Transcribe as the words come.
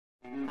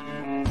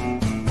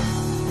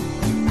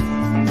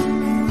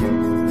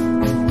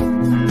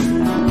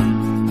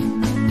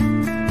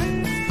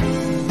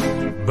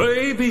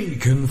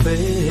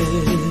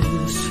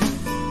confess,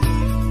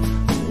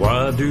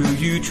 why do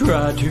you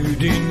try to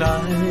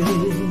deny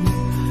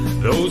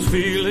those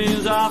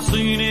feelings I've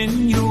seen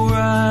in your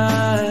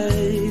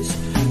eyes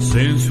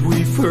since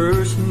we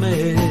first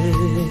met?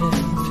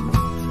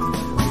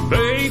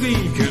 Baby,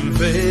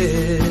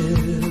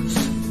 confess,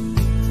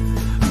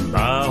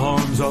 my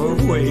arms are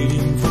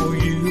waiting for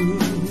you.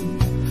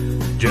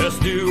 Just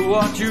do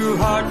what your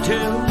heart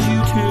tells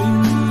you to,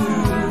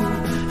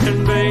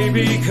 and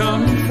baby,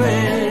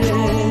 confess.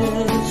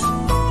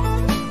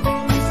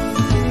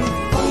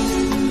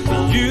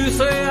 You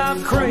say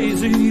I'm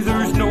crazy,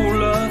 there's no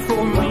love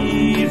for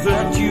me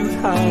that you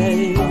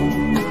hide.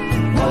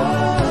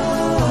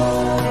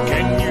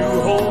 Can you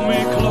hold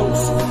me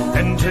close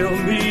and tell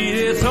me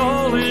it's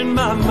all in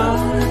my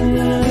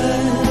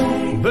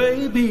mind?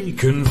 Baby,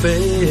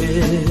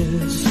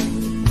 confess.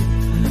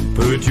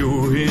 Put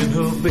your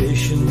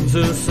inhibitions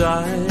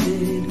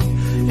aside.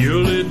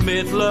 You'll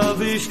admit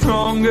love is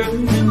stronger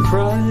than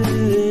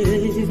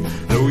pride,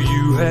 though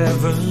you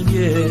haven't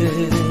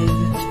yet.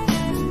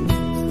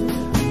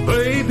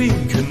 Baby,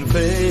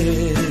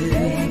 confess.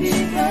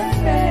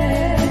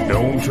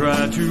 Don't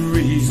try to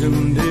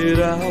reason it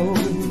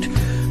out.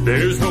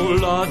 There's no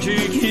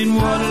logic in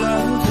what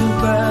love's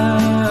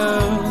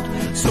about.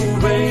 So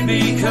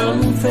baby,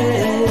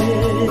 confess.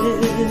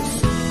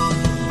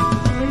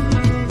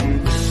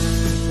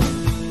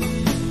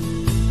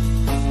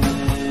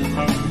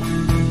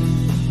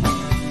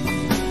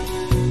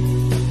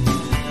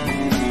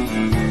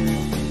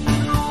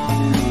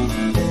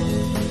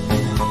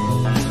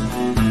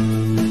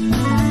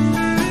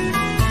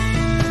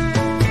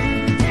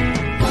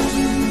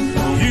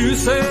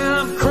 Say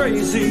I'm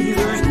crazy,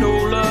 there's no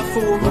love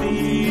for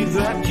me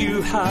that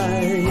you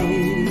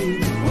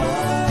hide.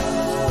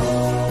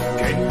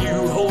 Can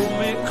you hold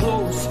me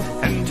close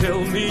and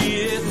tell me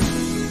it's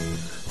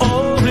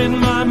all in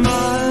my mind?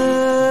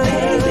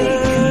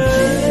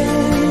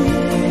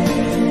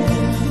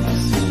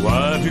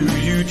 Why do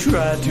you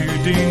try to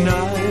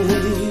deny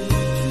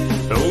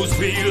those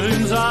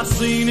feelings I've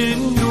seen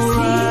in your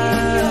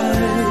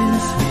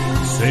eyes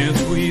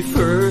since we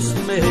first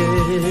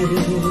met?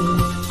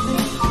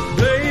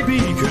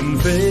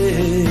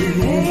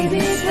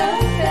 Confess.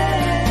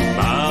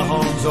 My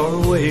arms are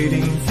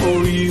waiting for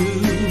you.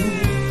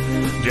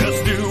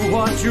 Just do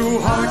what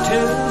your heart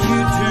tells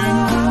you to,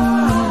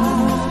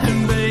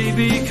 and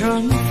baby,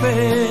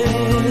 confess.